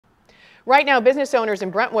Right now, business owners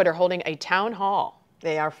in Brentwood are holding a town hall.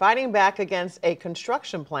 They are fighting back against a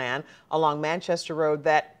construction plan along Manchester Road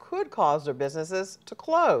that could cause their businesses to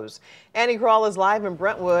close. Annie Krall is live in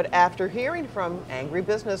Brentwood after hearing from angry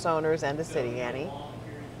business owners and the city. Annie.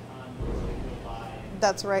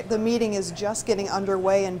 That's right. The meeting is just getting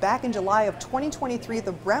underway, and back in July of 2023,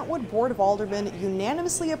 the Brentwood Board of Aldermen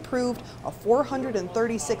unanimously approved a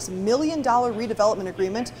 $436 million redevelopment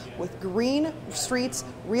agreement with Green Streets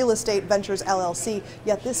Real Estate Ventures LLC.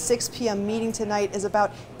 Yet this 6 p.m. meeting tonight is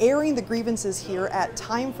about airing the grievances here at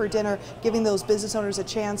Time for Dinner, giving those business owners a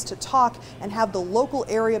chance to talk and have the local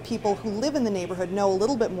area people who live in the neighborhood know a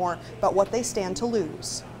little bit more about what they stand to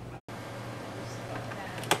lose.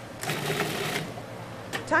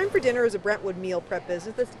 Time for Dinner is a Brentwood meal prep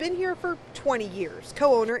business that's been here for 20 years.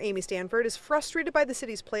 Co-owner Amy Stanford is frustrated by the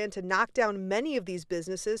city's plan to knock down many of these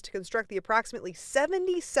businesses to construct the approximately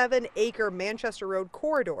 77-acre Manchester Road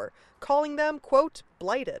corridor, calling them, quote,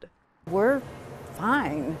 blighted. We're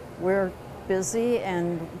fine. We're busy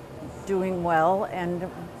and doing well, and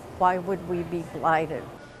why would we be blighted?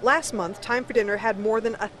 Last month, Time for Dinner had more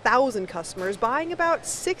than 1,000 customers buying about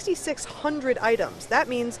 6,600 items. That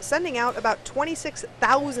means sending out about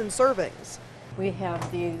 26,000 servings. We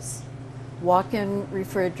have these walk-in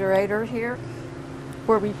refrigerator here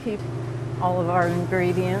where we keep all of our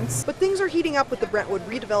ingredients. But things are heating up with the Brentwood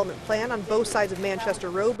redevelopment plan on both sides of Manchester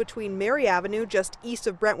Road between Mary Avenue, just east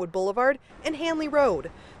of Brentwood Boulevard, and Hanley Road.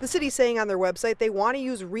 The city's saying on their website they want to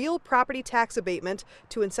use real property tax abatement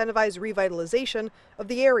to incentivize revitalization of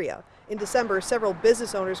the area. In December, several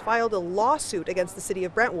business owners filed a lawsuit against the city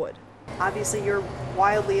of Brentwood. Obviously, you're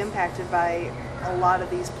wildly impacted by a lot of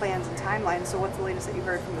these plans and timelines, so what's the latest that you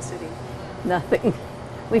heard from the city? Nothing.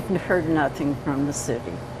 We've heard nothing from the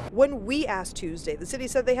city. When we asked Tuesday, the city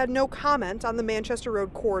said they had no comment on the Manchester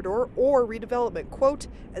Road corridor or redevelopment, quote,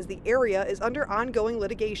 as the area is under ongoing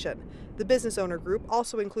litigation. The business owner group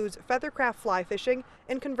also includes Feathercraft Fly Fishing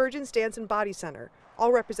and Convergence Dance and Body Center,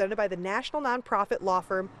 all represented by the national nonprofit law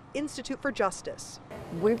firm Institute for Justice.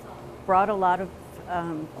 We've brought a lot of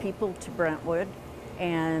people to Brentwood,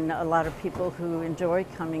 and a lot of people who enjoy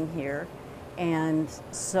coming here, and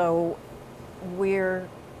so we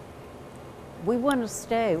want to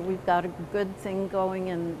stay. We've got a good thing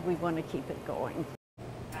going, and we want to keep it going.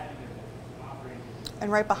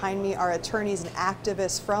 And right behind me are attorneys and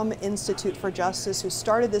activists from Institute for Justice who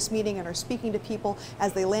started this meeting and are speaking to people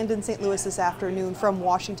as they land in St. Louis this afternoon from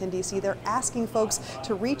Washington, D.C. They're asking folks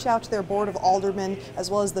to reach out to their Board of Aldermen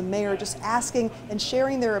as well as the mayor, just asking and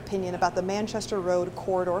sharing their opinion about the Manchester Road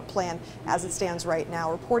corridor plan as it stands right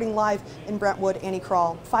now. Reporting live in Brentwood, Annie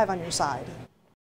Krall, 5 on your side.